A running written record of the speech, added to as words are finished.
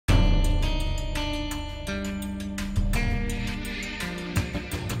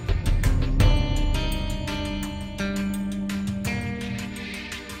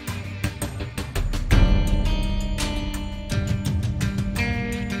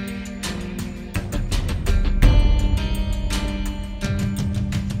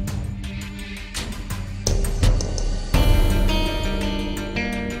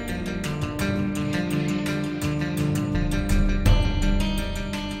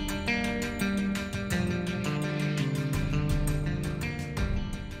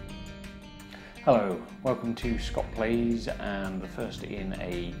Hello, welcome to Scott Plays and the first in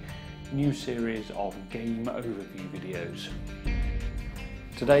a new series of game overview videos.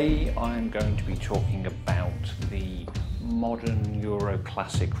 Today I'm going to be talking about the modern Euro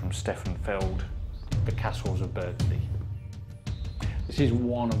classic from Stefan Feld, The Castles of Burgundy. This is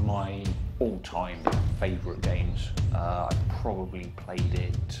one of my all-time favourite games. I've probably played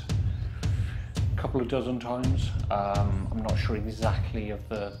it couple of dozen times. I'm not sure exactly of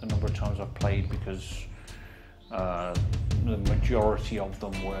the number of times I've played because the majority of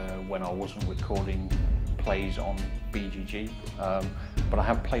them were when I wasn't recording plays on BGG, but I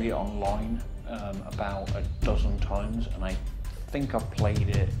have played it online about a dozen times, and I think I've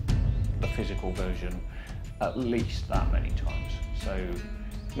played it, the physical version, at least that many times. So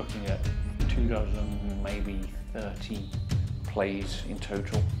looking at 2 dozen, maybe 30 plays in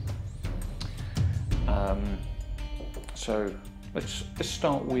total. So let's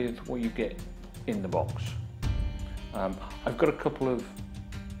start with what you get in the box. I've got a couple of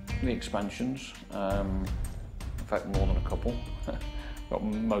the expansions, in fact more than a couple. Got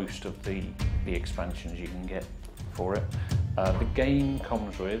most of the expansions you can get for it. The game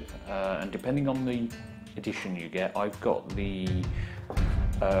comes with, and depending on the edition you get, I've got the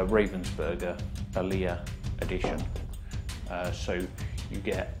Ravensburger Alia edition. So you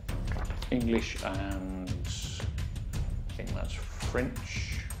get English and I think that's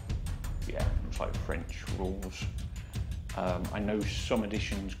French. Yeah, looks like French rules. I know some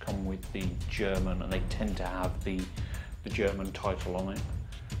editions come with the German, and they tend to have the German title on it.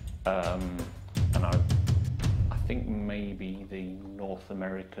 And I think maybe the North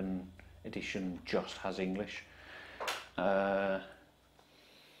American edition just has English.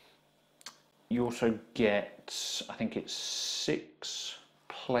 You also get, I think it's 6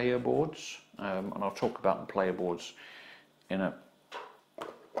 player boards, and I'll talk about the player boards in a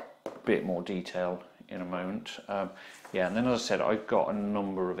bit more detail in a moment. Yeah, and then as I said, I've got a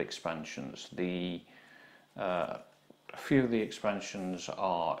number of expansions. A few of the expansions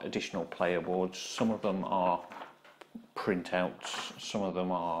are additional player boards. Some of them are printouts. Some of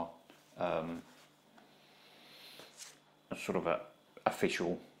them are sort of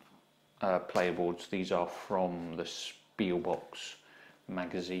official player boards. These are from the Spielbox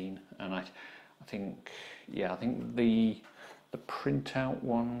magazine, and I think the printout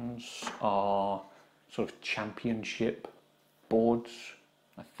ones are sort of championship boards,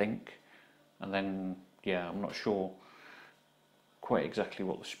 I think, and then yeah, I'm not sure quite exactly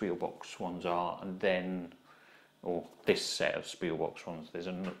what the Spielbox ones are, and then, or this set of Spielbox ones, there's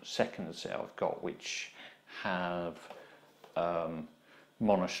a second set I've got which have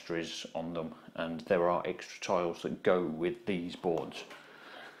monasteries on them, and there are extra tiles that go with these boards.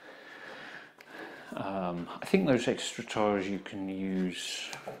 I think those extra tiles you can use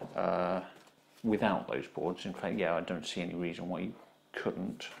without those boards. In fact, yeah, I don't see any reason why you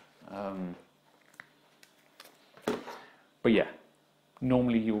couldn't. But yeah,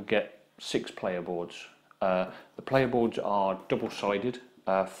 normally you'll get 6 player boards. The player boards are double-sided.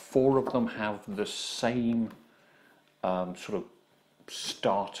 4 of them have the same sort of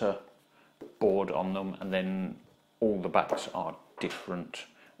starter board on them, and then all the backs are different,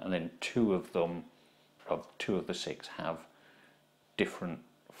 and then 2 of them, of 2 of the 6, have different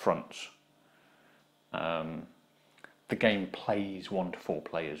fronts. The game plays 1 to 4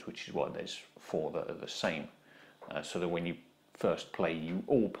 players, which is why there's 4 that are the same, so that when you first play, you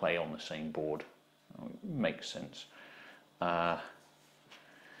all play on the same board. Makes sense. There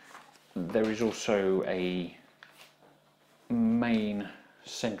is also a main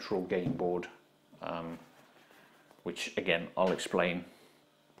central game board, which again I'll explain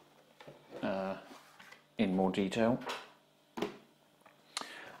in more detail,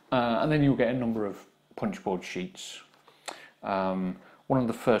 and then you'll get a number of punchboard sheets. One of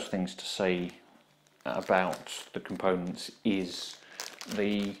the first things to say about the components is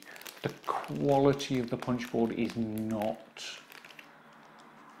the quality of the punchboard is not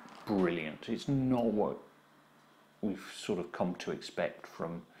brilliant. It's not what we've sort of come to expect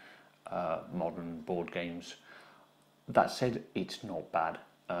from modern board games. That said, it's not bad.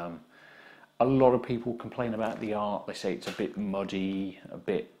 A lot of people complain about the art. They say it's a bit muddy, a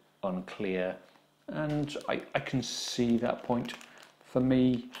bit unclear, and I can see that point. For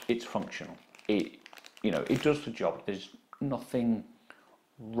me, it's functional. It does the job. There's nothing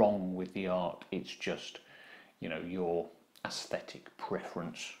wrong with the art. It's just, your aesthetic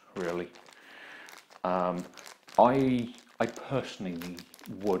preference, really. I personally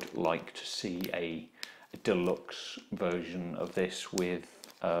would like to see a deluxe version of this with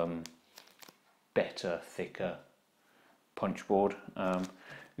better, thicker punchboard.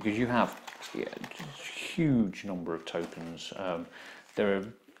 because you have a huge number of tokens. There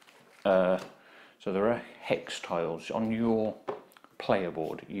are hex tiles on your player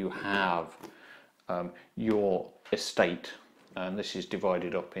board. You have your estate, and this is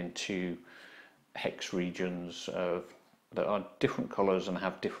divided up into hex regions that are different colours and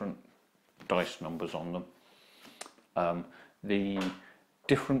have different dice numbers on them. The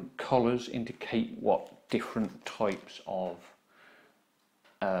different colours indicate what different types of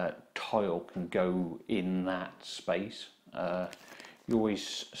tile can go in that space. You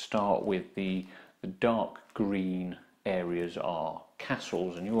always start with the dark green areas are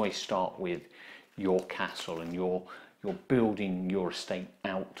castles, and you always start with your castle, and you're building your estate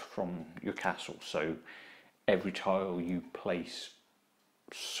out from your castle. So every tile you place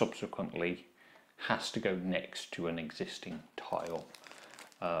subsequently has to go next to an existing tile.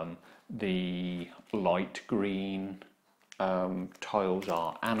 The light green tiles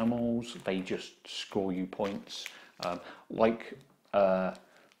are animals. They just score you points. Like a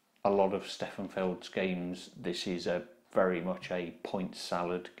lot of Stefan Feld's games, this is very much a point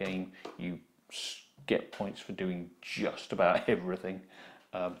salad game. You get points for doing just about everything.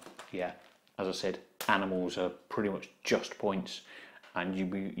 Yeah, as I said, animals are pretty much just points, and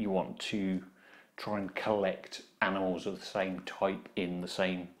you want to try and collect animals of the same type in the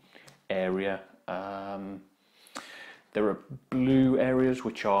same area. There are blue areas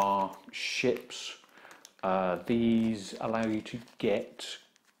which are ships. These allow you to get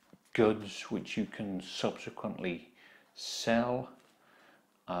goods which you can subsequently sell.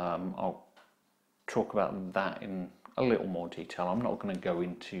 I'll talk about that in a little more detail. I'm not going to go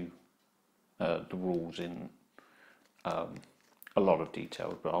into the rules in a lot of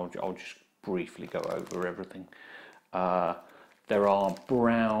detail, but I'll just briefly go over everything. There are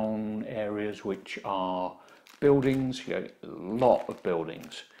brown areas which are buildings. You get a lot of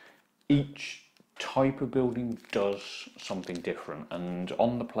buildings. Each type of building does something different, and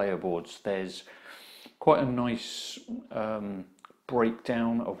on the player boards there's quite a nice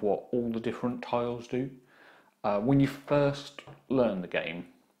breakdown of what all the different tiles do. When you first learn the game,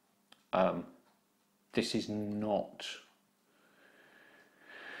 this is not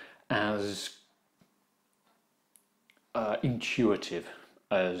as intuitive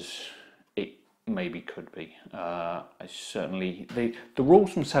as it maybe could be. Certainly, the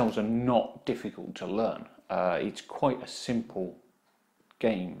rules themselves are not difficult to learn. It's quite a simple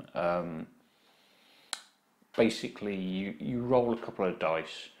game. Basically, you roll a couple of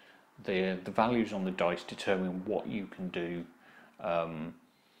dice. The values on the dice determine what you can do,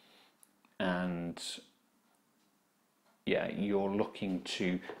 and yeah, you're looking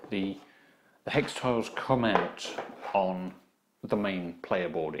to the hex tiles come out on the main player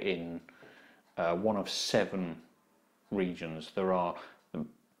board in one of 7 regions. There are the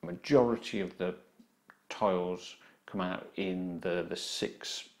majority of the tiles come out in the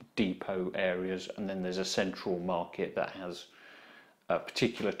 6 depot areas, and then there's a central market that has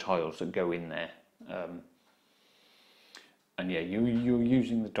particular tiles that go in there. And yeah, you're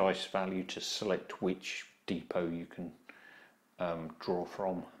using the dice value to select which depot you can draw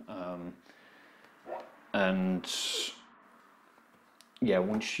from. And yeah,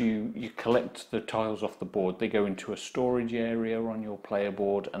 once you collect the tiles off the board, they go into a storage area on your player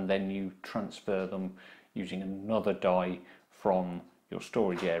board, and then you transfer them using another die from your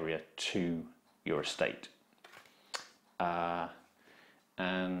storage area to your estate.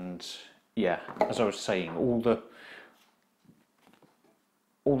 And yeah, as I was saying, all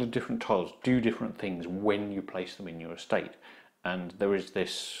the different tiles do different things when you place them in your estate, and there is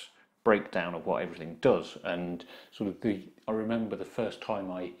this breakdown of what everything does. And sort of I remember the first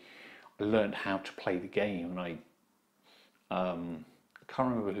time I learned how to play the game, and I can't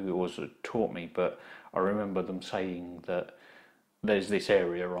remember who it was that taught me, but I remember them saying that there's this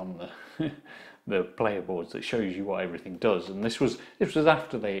area on the player boards that shows you what everything does, and this was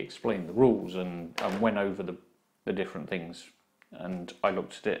after they explained the rules and went over the different things, and I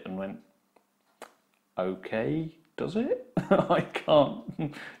looked at it and went, okay, does it? I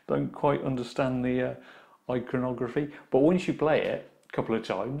don't quite understand the iconography, but once you play it a couple of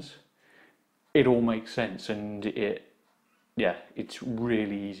times, it all makes sense, and it's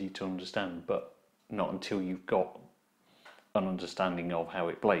really easy to understand, but not until you've got an understanding of how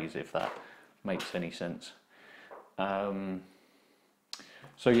it plays, if that makes any sense. So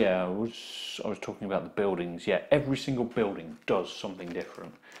yeah, I was talking about the buildings. Yeah, every single building does something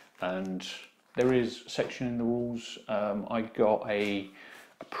different, and there is a section in the rules. I got a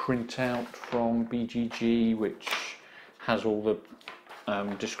printout from BGG which has all the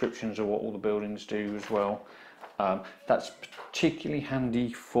descriptions of what all the buildings do as well. That's particularly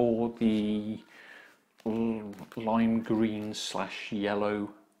handy for the lime green / yellow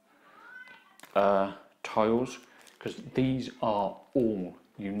tiles, because these are all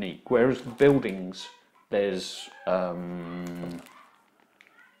unique, whereas the buildings, there's 1,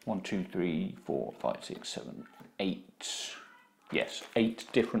 2, 3, 4, 5, 6, 7, 8, yes, 8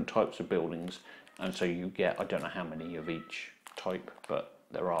 different types of buildings, and so you get, I don't know how many of each type, but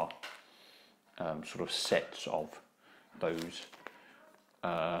there are sort of sets of those.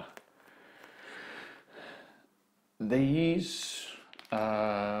 These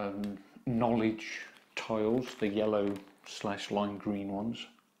knowledge tiles, the yellow / lime green ones,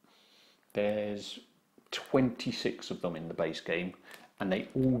 there's 26 of them in the base game, and they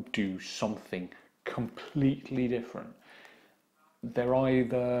all do something completely different. They're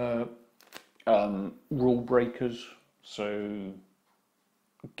either rule breakers, so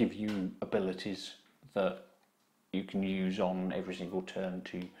give you abilities that you can use on every single turn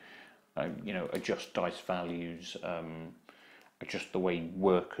to you know, adjust dice values, adjust the way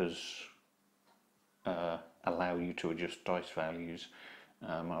workers allow you to adjust dice values.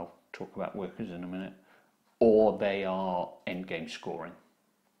 I'll talk about workers in a minute. Or they are endgame scoring.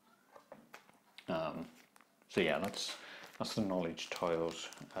 So yeah, that's the knowledge tiles.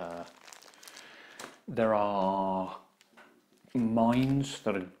 There are mines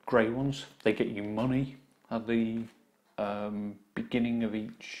that are grey ones. They get you money at the beginning of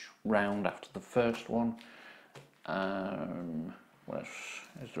each round after the first one. What else?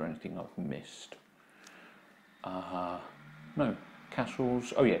 Is there anything I've missed? No,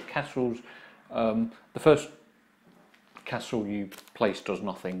 castles. Oh yeah, castles. The first castle you place does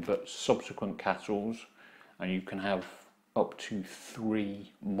nothing, but subsequent castles, and you can have up to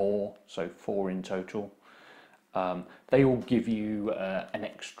 3 more, so 4 in total. They all give you an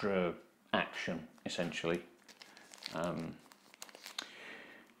extra action, essentially.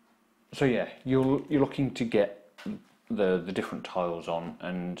 So yeah, you're looking to get the different tiles on,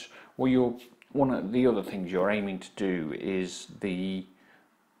 and one of the other things you're aiming to do is the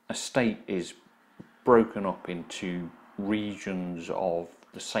estate is broken up into regions of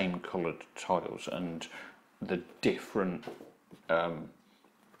the same coloured tiles, and the different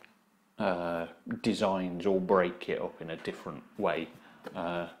designs all break it up in a different way.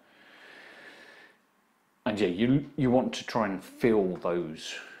 And yeah, you want to try and fill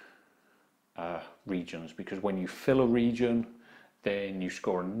those regions, because when you fill a region, then you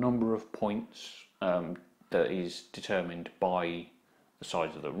score a number of points that is determined by the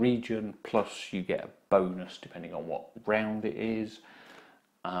size of the region, plus you get a bonus depending on what round it is.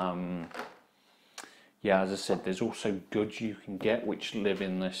 Yeah, as I said, there's also goods you can get which live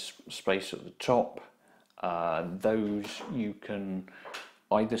in this space at the top. Those you can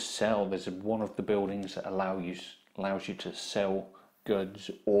either sell. There's one of the buildings that allows you to sell goods,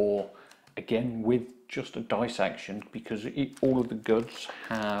 or again with just a dice action, because all of the goods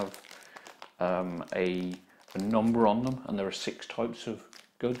have a number on them, and there are 6 types of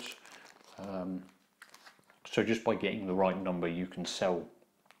goods. So just by getting the right number, you can sell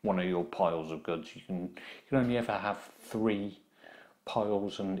one of your piles of goods. You can only ever have 3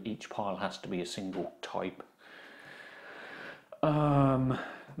 piles, and each pile has to be a single type.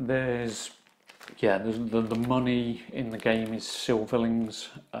 There's the money in the game is silverlings.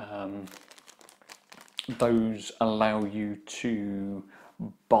 Those allow you to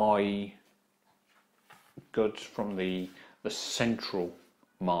buy goods from the central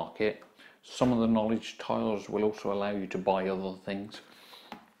market. Some of the knowledge tiles will also allow you to buy other things.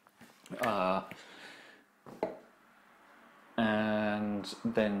 And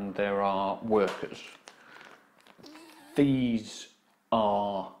then there are workers. These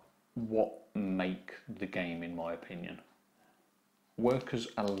are what make the game, in my opinion. Workers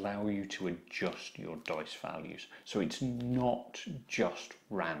allow you to adjust your dice values, so it's not just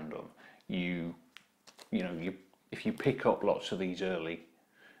random. If you pick up lots of these early,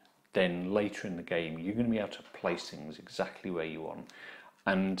 then later in the game you're going to be able to place things exactly where you want.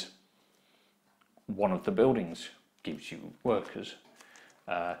 And one of the buildings gives you workers.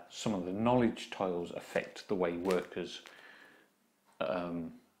 Some of the knowledge tiles affect the way workers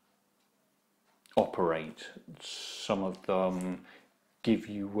operate. Some of them give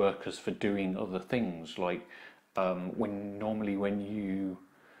you workers for doing other things, like when you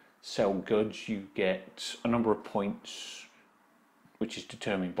sell goods, you get a number of points which is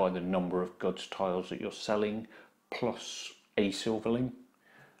determined by the number of goods tiles that you're selling, plus a silverling.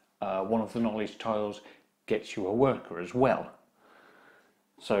 One of the knowledge tiles gets you a worker as well.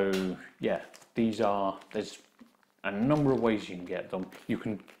 So yeah, there's a number of ways you can get them. You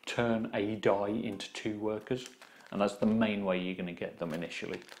can turn a die into 2 workers, and that's the main way you're going to get them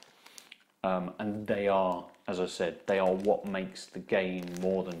initially. And they are, as I said, they are what makes the game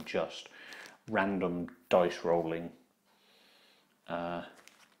more than just random dice rolling.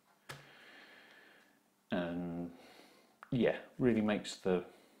 And yeah, really makes the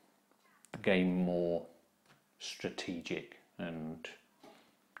game more strategic and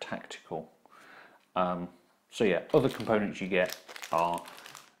tactical. So yeah, other components you get are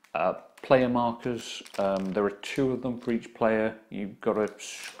player markers. There are 2 of them for each player. You've got a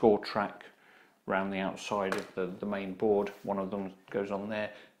score track around the outside of the main board. One of them goes on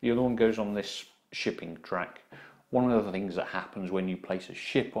there. The other one goes on this shipping track. One of the things that happens when you place a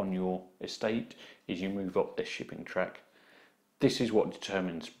ship on your estate is you move up this shipping track. This is what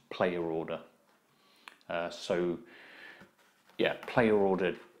determines player order. So yeah, player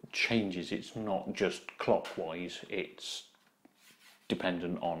order changes. It's not just clockwise, it's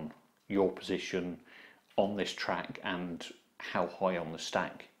dependent on your position on this track and how high on the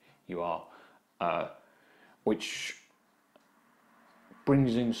stack you are, which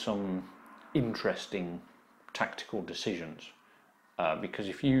brings in some interesting tactical decisions, because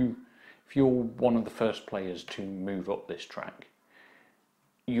if you're one of the first players to move up this track,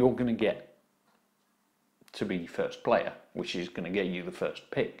 you're going to get to be first player, which is going to get you the first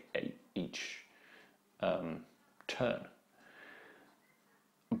pick each turn.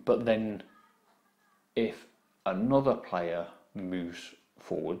 But then if another player moves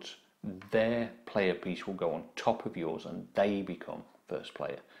forwards, their player piece will go on top of yours and they become first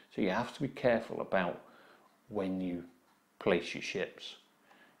player. So you have to be careful about when you place your ships.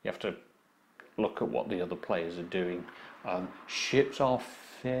 You have to look at what the other players are doing. Ships are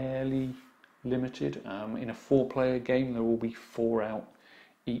fairly limited. In a 4-player game there will be 4 out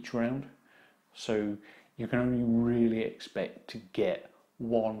each round, so you can only really expect to get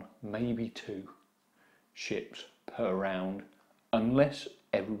 1, maybe 2 ships per round, unless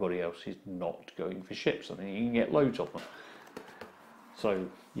everybody else is not going for ships. I mean, you can get loads of them. So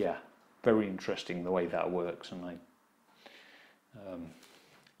yeah, very interesting the way that works, and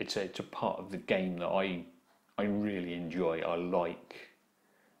it's a part of the game that I really enjoy. I like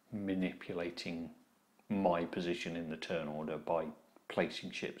manipulating my position in the turn order by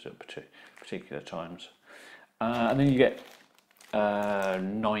placing ships at particular times. And then you get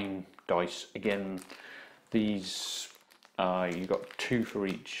 9 dice. Again, these you've got 2 for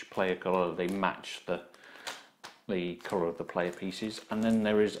each player colour. They match the colour of the player pieces. And then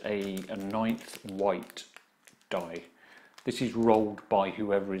there is a 9th white die. This is rolled by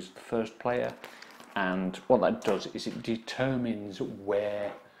whoever is the first player, and what that does is it determines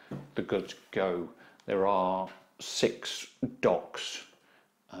where the goods go. There are 6 docks,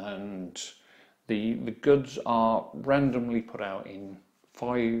 and the goods are randomly put out in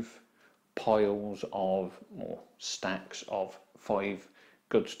 5 piles of, or stacks of 5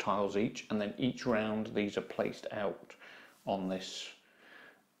 goods tiles each, and then each round these are placed out on this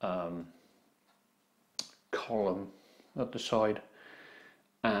column at the side,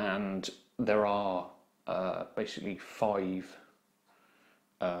 and there are basically 5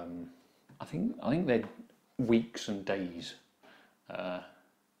 I think they're weeks and days.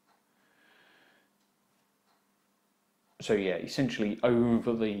 So yeah, essentially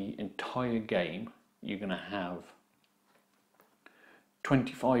over the entire game you're going to have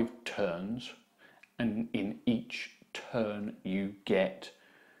 25 turns, and in each turn you get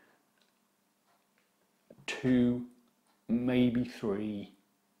 2, maybe 3,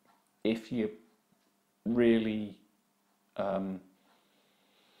 if you really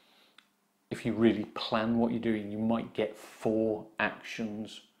plan what you're doing. You might get 4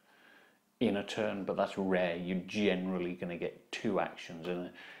 actions in a turn, but that's rare. You're generally going to get 2 actions,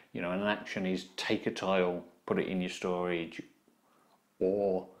 and an action is take a tile, put it in your storage,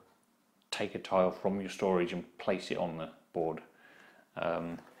 or take a tile from your storage and place it on the board.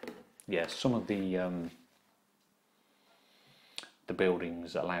 Yeah, some of the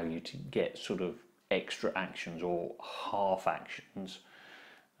buildings allow you to get sort of extra actions or half actions.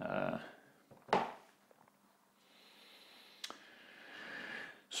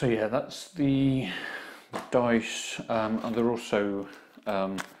 So yeah, that's the dice, and they're also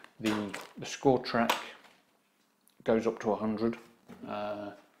the score track goes up to 100.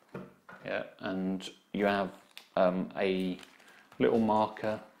 Yeah, and you have a little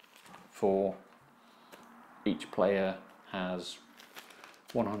marker for each player. Has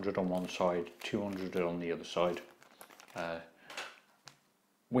 100 on one side, 200 on the other side.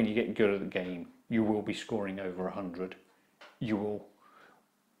 When you get good at the game, you will be scoring over 100. You will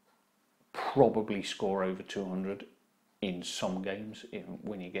probably score over 200 in some games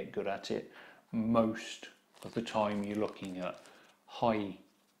when you get good at it. Most of the time you're looking at high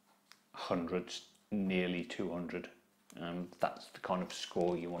hundreds, nearly 200, and that's the kind of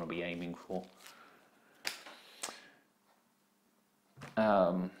score you want to be aiming for.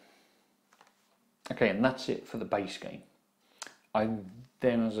 Okay, and that's it for the base game.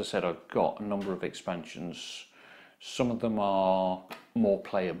 Then, as I said, I've got a number of expansions. Some of them are more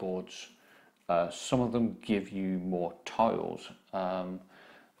player boards. Some of them give you more tiles.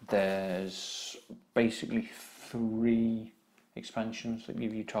 There's basically 3 expansions that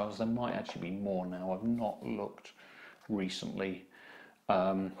give you tiles. There might actually be more now. I've not looked recently.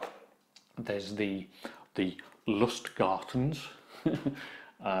 There's the Lust Gardens,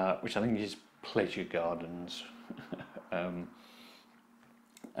 which I think is pleasure gardens.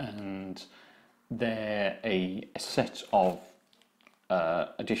 And they're a set of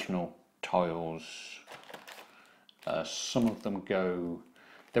additional tiles. Some of them go,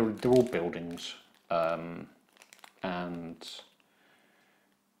 they're all buildings, and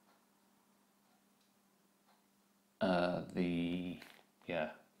the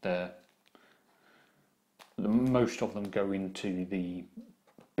most of them go into the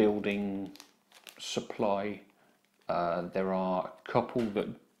building supply. There are a couple that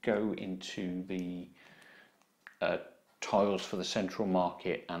go into the tiles for the central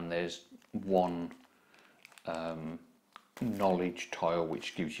market, and there's one knowledge tile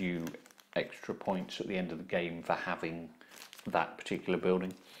which gives you extra points at the end of the game for having that particular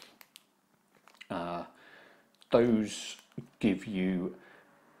building. Those give you,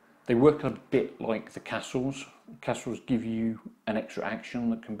 they work a bit like the castles. Castles give you an extra action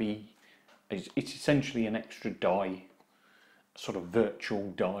that can be, it's essentially an extra die, sort of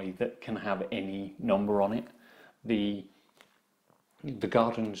virtual die that can have any number on it. The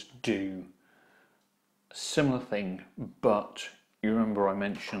gardens do a similar thing, but you remember I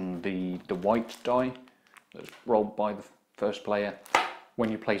mentioned the white die that's rolled by the first player.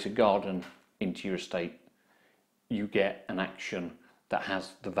 When you place a garden into your estate, you get an action that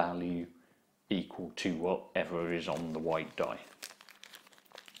has the value equal to whatever is on the white die.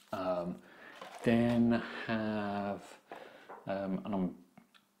 Then have, and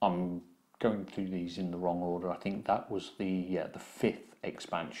I'm going through these in the wrong order. I think that was the 5th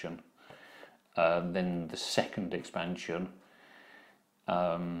expansion. Then the 2nd expansion,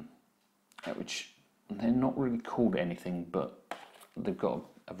 which they're not really called anything, but they've got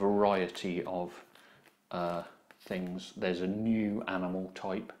a variety of things. There's a new animal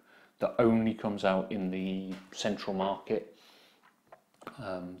type that only comes out in the central market.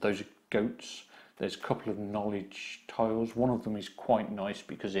 Those are goats. There's a couple of knowledge tiles. One of them is quite nice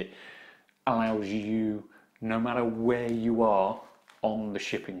because it allows you, no matter where you are on the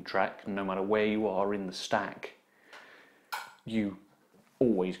shipping track, no matter where you are in the stack, you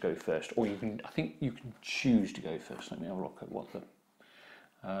always go first, or you can, I think you can choose to go first. Let me have a look at what the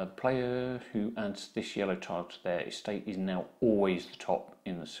player who adds this yellow tile to their estate is now always the top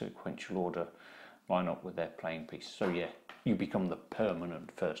in the sequential order line up with their playing piece. So yeah, you become the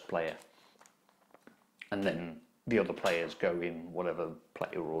permanent first player, and then the other players go in whatever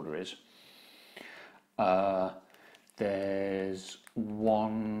player order is. There's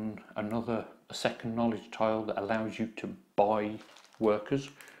a second knowledge tile that allows you to buy workers,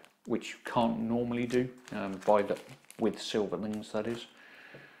 which you can't normally do, buy that with silverlings, that is.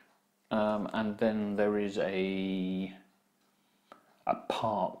 And then there is a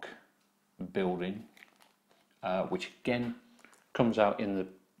park building, which again comes out in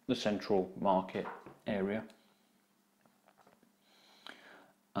the central market area,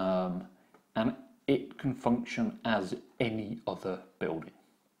 and it can function as any other building,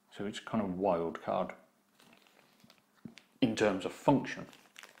 so it's kind of wild card in terms of function.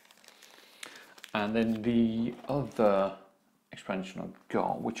 And then the other expansion I've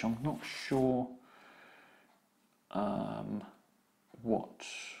got, which I'm not sure what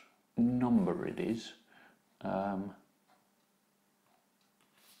number it is.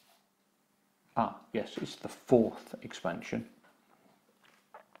 Yes, it's the 4th expansion.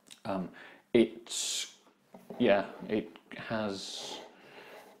 It has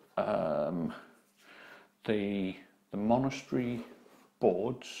the monastery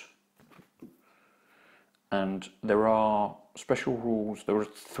boards, and there are special rules. There are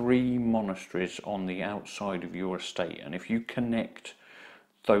 3 monasteries on the outside of your estate, and if you connect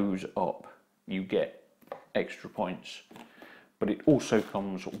those up, you get extra points. But it also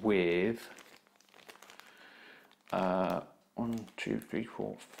comes with 1, 2, 3,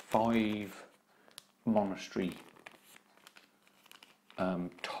 4, 5 monastery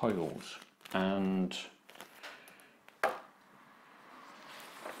tiles, and I'm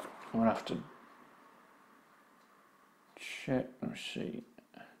going to have to check and see.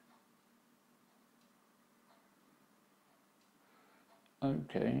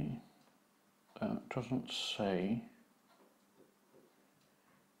 Okay, that doesn't say.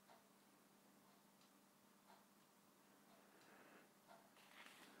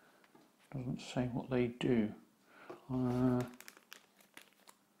 Doesn't say what they do. I'll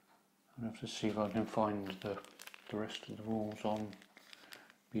have to see if I can find the rest of the rules on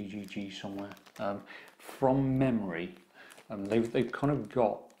BGG somewhere. From memory, they've kind of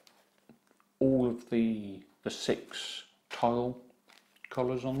got all of the 6 tile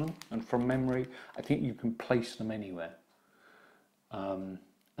colours on them, and from memory I think you can place them anywhere, and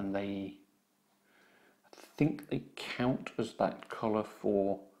I think they count as that colour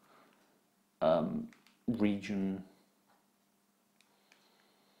for region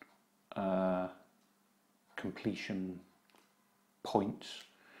completion points,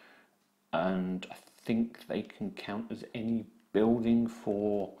 and I think they can count as any building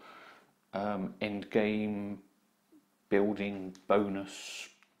for end game building bonus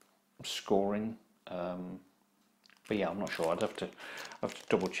scoring, but yeah, I'm not sure. I'd have to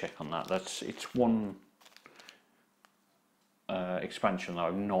double check on that. It's one expansion that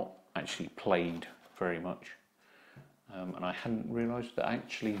I've not actually played very much, and I hadn't realised that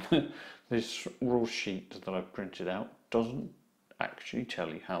actually this rule sheet that I've printed out doesn't actually tell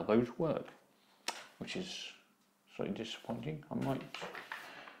you how those work, which is slightly disappointing. I might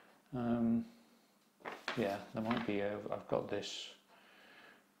yeah, there might be I've got this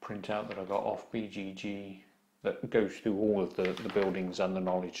printout that I got off BGG that goes through all of the buildings and the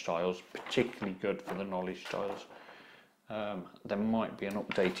knowledge tiles, particularly good for the knowledge tiles. There might be an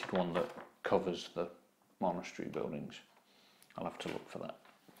updated one that covers the monastery buildings. I'll have to look for that.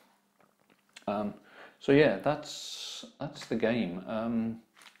 So yeah, that's the game.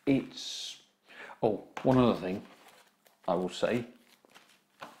 It's one other thing I will say.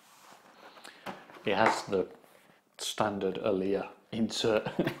 It has the standard Alea insert.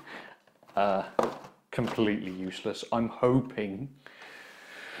 Completely useless. I'm hoping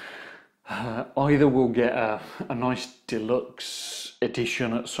either we'll get a nice deluxe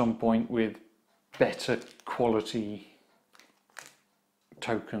edition at some point with better quality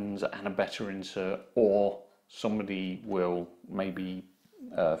tokens and a better insert, or somebody will, maybe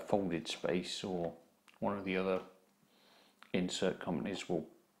Folded Space or one of the other insert companies, will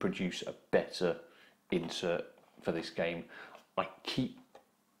produce a better insert for this game. I keep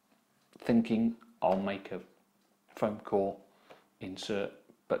thinking I'll make a foam core insert,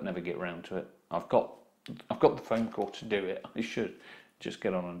 but never get around to it. I've got the foam core to do it. I should just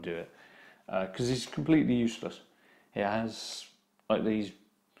get on and do it, because it's completely useless. It has like these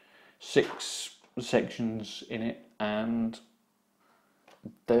 6 sections in it, and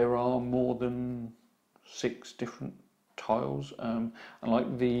there are more than 6 different tiles, and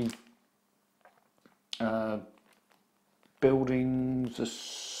like the buildings, the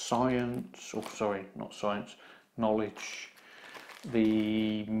science, or sorry, not science, knowledge,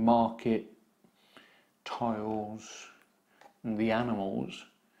 the market tiles, and the animals,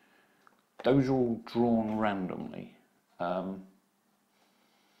 those are all drawn randomly.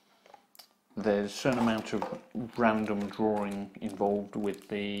 There's a certain amount of random drawing involved with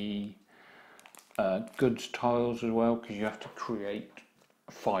the goods tiles as well, because you have to create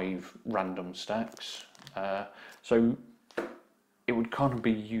 5 random stacks. So it would kind of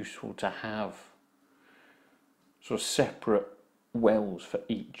be useful to have sort of separate wells for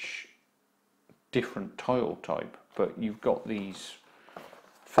each different tile type, but you've got these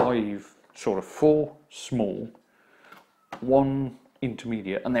 5, sort of 4 small, 1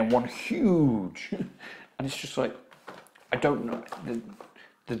 intermediate, and then 1 huge. And it's just like, I don't know,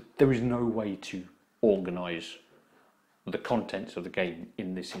 there is no way to organise the contents of the game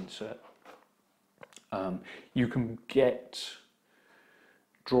in this insert. You can get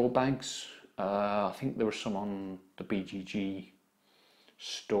draw bags. I think there are some on the BGG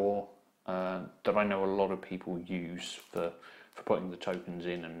store that I know a lot of people use for putting the tokens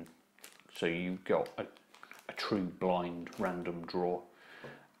in, and so you've got a true blind random draw.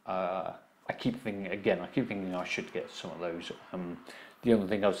 I keep thinking I should get some of those. The other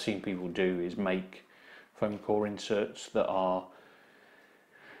thing I've seen people do is make foam core inserts that are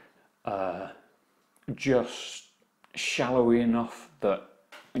just shallowy enough that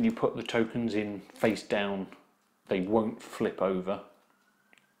when you put the tokens in face down, they won't flip over.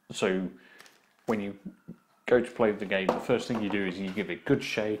 So when you go to play the game, the first thing you do is you give it a good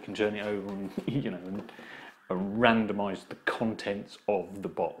shake and turn it over, and and randomise the contents of the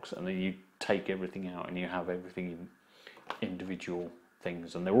box, and then you take everything out and you have everything in individual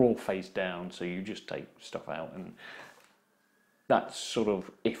things, and they're all face down, so you just take stuff out. And that's sort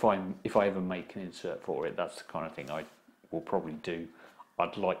of, if I ever make an insert for it, that's the kind of thing I will probably do.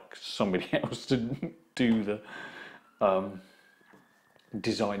 I'd like somebody else to do the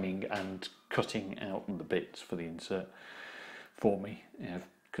designing and cutting out the bits for the insert for me,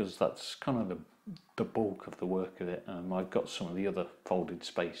 because that's kind of the bulk of the work of it. I've got some of the other folded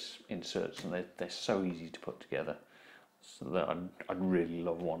space inserts, and they're so easy to put together, so that I'd really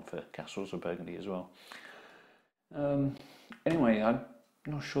love one for Castles of Burgundy as well. Anyway, I'm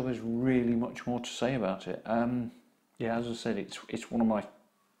not sure there's really much more to say about it. Yeah, as I said, it's one of my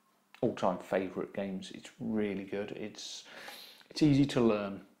all-time favourite games. It's really good. It's easy to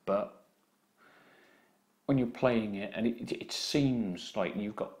learn, but when you're playing it, and it seems like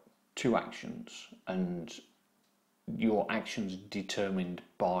you've got two actions, and your actions determined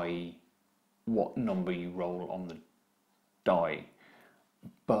by what number you roll on the die.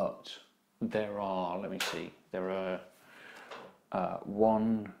 But there are, let me see, there are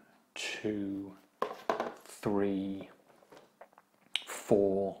 1, 2, 3,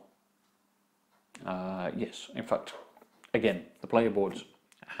 4. Yes, in fact, again, the player boards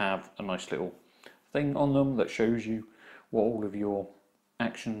have a nice little thing on them that shows you what all of your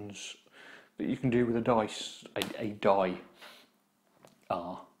actions that you can do with a die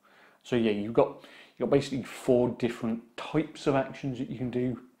are. So yeah, you've got basically 4 different types of actions that you can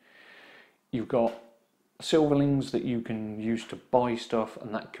do. You've got silverlings that you can use to buy stuff,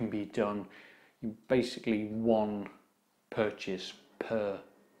 and that can be done basically 1 purchase per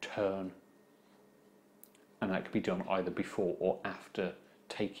turn, and that can be done either before or after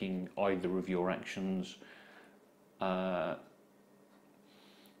taking either of your actions.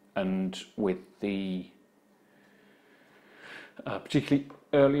 And with the particularly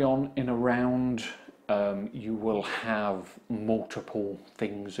early on in a round, you will have multiple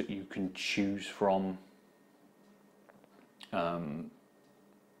things that you can choose from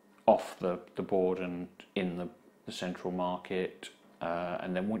off the board and in the central market,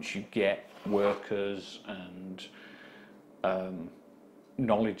 and then once you get workers and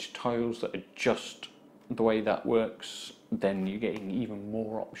knowledge tiles that are just the way that works, then you're getting even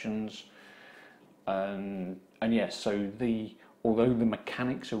more options. And yes, so although the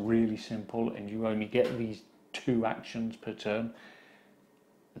mechanics are really simple and you only get these 2 actions per turn,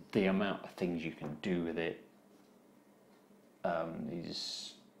 the amount of things you can do with it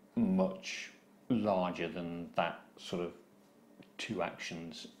is much larger than that sort of 2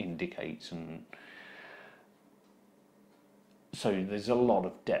 actions indicates. And so there's a lot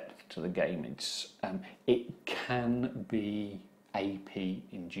of depth to the game. It can be AP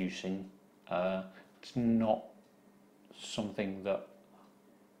inducing. It's not something that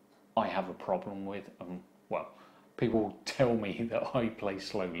I have a problem with. Well, people tell me that I play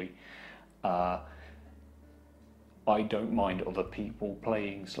slowly. I don't mind other people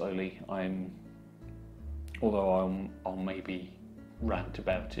playing slowly. Although I'll maybe rant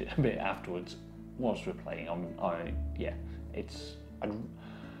about it a bit afterwards whilst we're playing.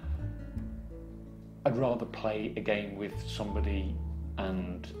 I'd rather play a game with somebody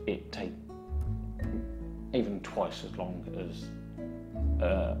and it take even twice as long as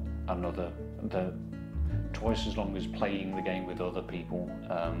twice as long as playing the game with other people,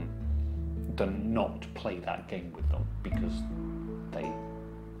 than not play that game with them, because they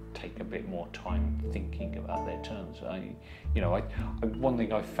take a bit more time thinking about their turns. One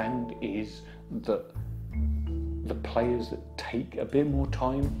thing I found is that the players that take a bit more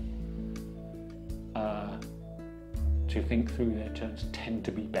time to think through their turns tend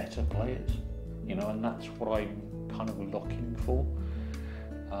to be better players, and that's what I'm kind of looking for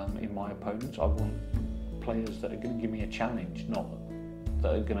in my opponents. I want players that are going to give me a challenge, not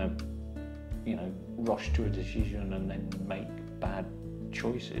that are going to, rush to a decision and then make bad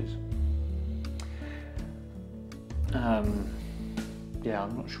choices. Yeah,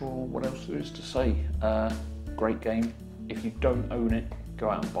 I'm not sure what else there is to say. Great game. If you don't own it, go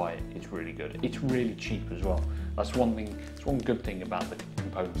out and buy it. It's really good. It's really cheap as well. That's one thing. It's one good thing about the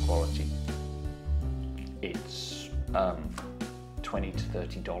component quality. It's $20 to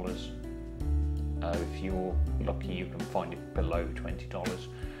 $30. If you're lucky, you can find it below $20.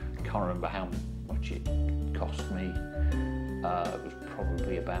 I can't remember how much it cost me. It was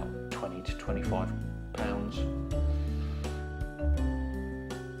probably about £20 to £25.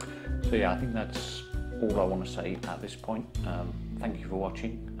 So yeah, I think that's all I want to say at this point. Thank you for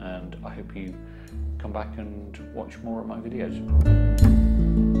watching, and I hope you come back and watch more of my videos.